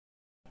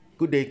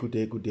Good day,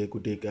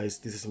 guys.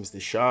 This is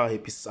Mr. Shah.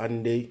 Happy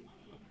Sunday.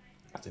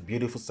 It's a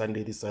beautiful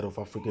Sunday this side of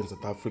Africa in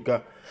South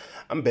Africa.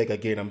 I'm back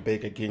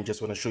again.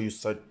 Just want to show you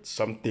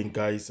something,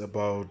 guys,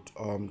 about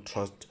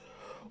Trust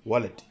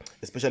Wallet.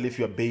 Especially if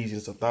you are based in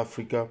South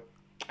Africa.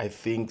 I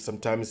think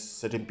sometimes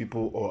certain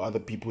people or other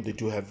people, they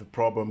do have a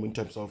problem in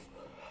terms of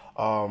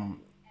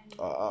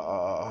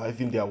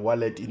having their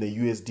wallet in a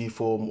USD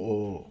form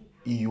or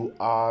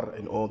EUR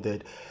and all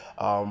that,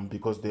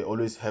 because they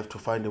always have to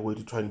find a way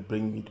to try and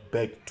bring it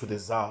back to the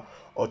ZAR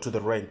or to the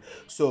rand.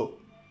 So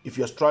if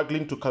you're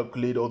struggling to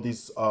calculate all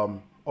these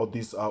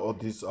USD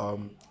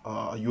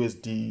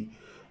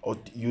or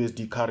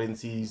USD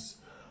currencies,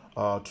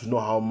 to know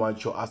how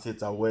much your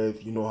assets are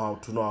worth, to know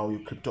how your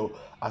crypto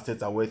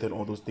assets are worth and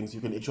all those things, you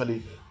can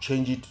actually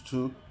change it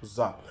to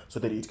ZAR so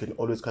that it can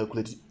always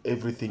calculate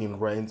everything in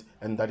rands,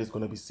 and that is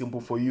going to be simple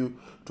for you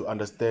to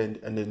understand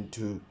and then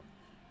to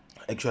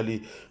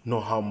actually know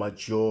how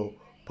much your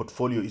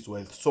portfolio is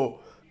worth.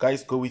 So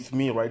guys, go with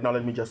me right now.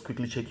 Let me just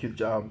quickly check you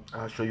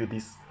show you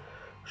this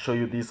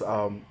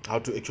how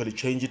to actually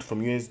change it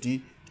from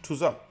USD to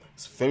ZAR.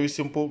 It's very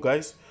simple,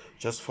 guys.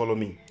 Just follow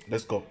me.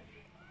 Let's go.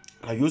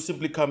 Now you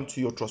simply come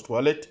to your Trust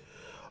Wallet.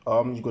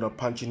 You're gonna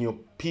punch in your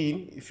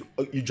PIN. If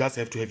you just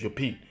have to have your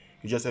PIN.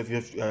 You just have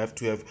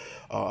to have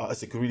a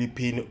security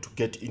PIN to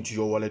get into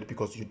your wallet,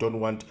 because you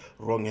don't want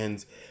wrong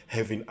hands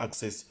having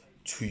access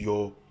to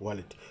your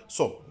wallet.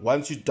 So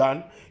once you're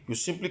done, you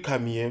simply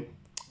come here.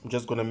 I'm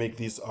just gonna make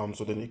this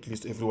so that at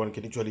least everyone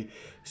can actually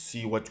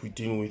see what we're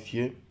dealing with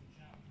here.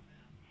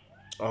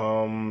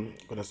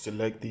 Gonna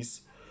select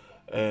this,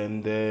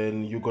 and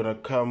then you're gonna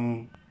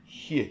come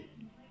here.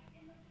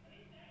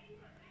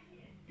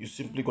 You're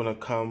simply gonna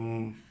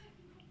come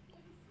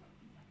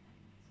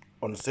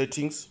on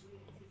settings,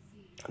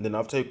 and then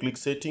after you click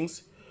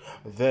settings,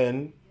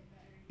 then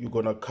you're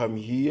gonna come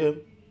here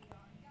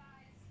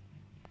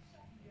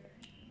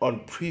on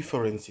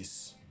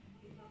preferences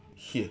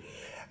here,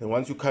 and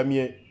once you come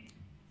here,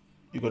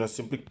 you're gonna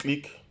simply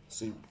click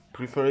say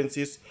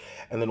preferences,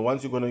 and then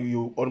once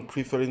you on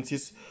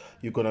preferences,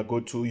 you're gonna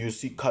go to you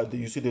see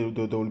there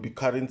will be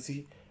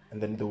currency, and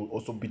then there will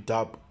also be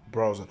tab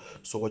browser.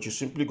 So what you're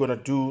simply gonna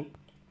do,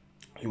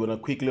 you're gonna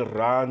quickly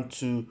run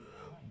to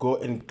go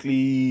and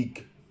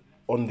click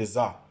on the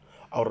ZAR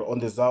or on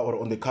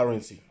the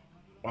currency,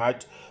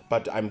 right?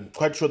 But I'm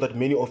quite sure that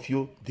many of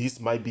you, this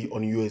might be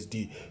on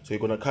USD. So you're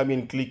gonna come in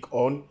and click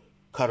on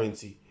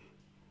currency,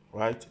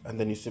 right? And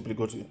then you simply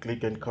go to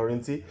click on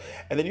currency,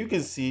 and then you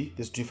can see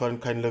there's different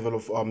kind level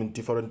of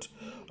different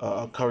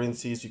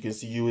currencies. You can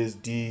see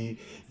USD,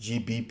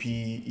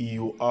 GBP,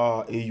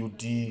 EUR,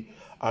 AUD,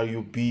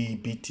 RUB,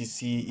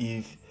 BTC,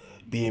 ETH,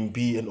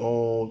 BNB, and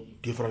all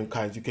different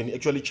kinds. You can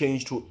actually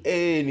change to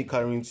any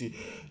currency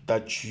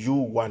that you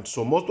want.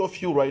 So most of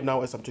you right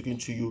now, as I'm talking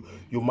to you,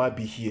 you might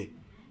be here.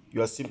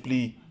 You are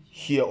simply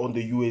here on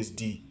the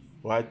USD,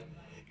 right?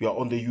 You are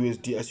on the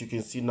USD. As you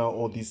can see now,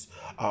 all these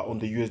are on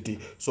the USD.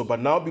 So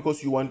but now,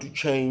 because you want to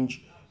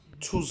change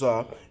to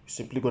ZAR, you're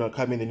simply gonna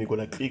come in and you're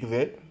gonna click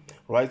there,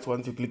 right?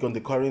 Once you click on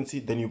the currency,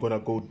 then you're gonna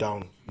go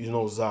down.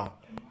 ZAR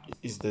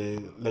is the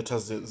letter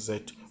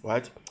Z,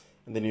 right?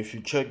 And then if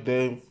you check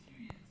there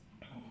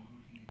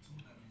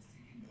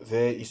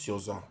is your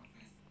ZAR.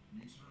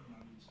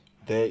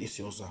 There is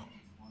your ZAR.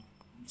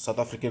 South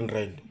African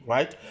rand,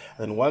 right?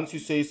 And once you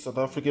say South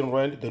African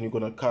rand, then you're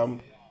gonna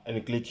come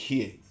and click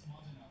here,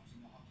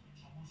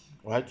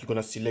 right? You're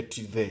gonna select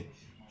it there.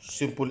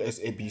 Simple as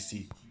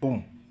ABC.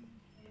 Boom.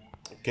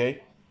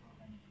 Okay.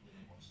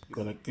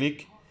 You're gonna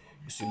click.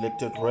 You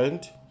selected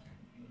rand,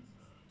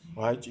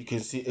 right? You can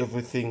see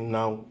everything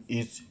now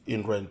is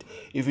in rand.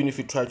 Even if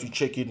you try to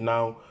check it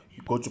now,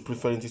 you go to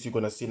preferences, you're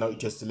gonna see now it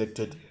just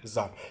selected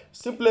ZAR.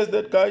 Simple as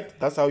that, guys.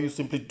 That's how you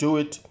simply do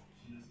it.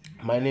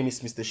 My name is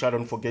Mr. Shah.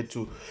 Don't forget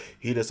to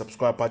hit the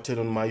subscribe button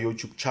on my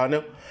YouTube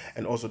channel,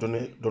 and also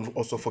don't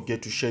also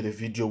forget to share the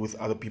video with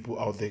other people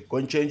out there. Go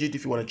and change it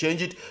if you want to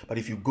change it, but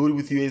if you're good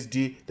with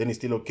USD, then it's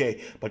still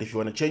okay. But if you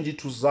want to change it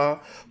to ZAR,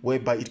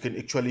 whereby it can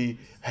actually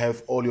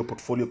have all your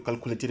portfolio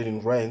calculated in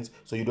rands,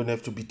 so you don't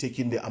have to be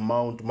taking the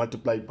amount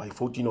multiplied by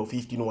 14 or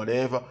 15 or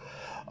whatever,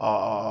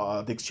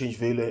 the exchange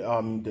value,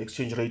 the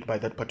exchange rate by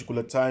that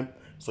particular time.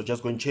 So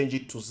just go and change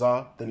it to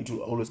ZAR, then it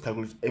will always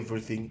calculate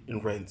everything in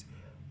rands.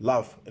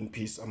 Love and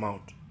peace. I'm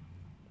out.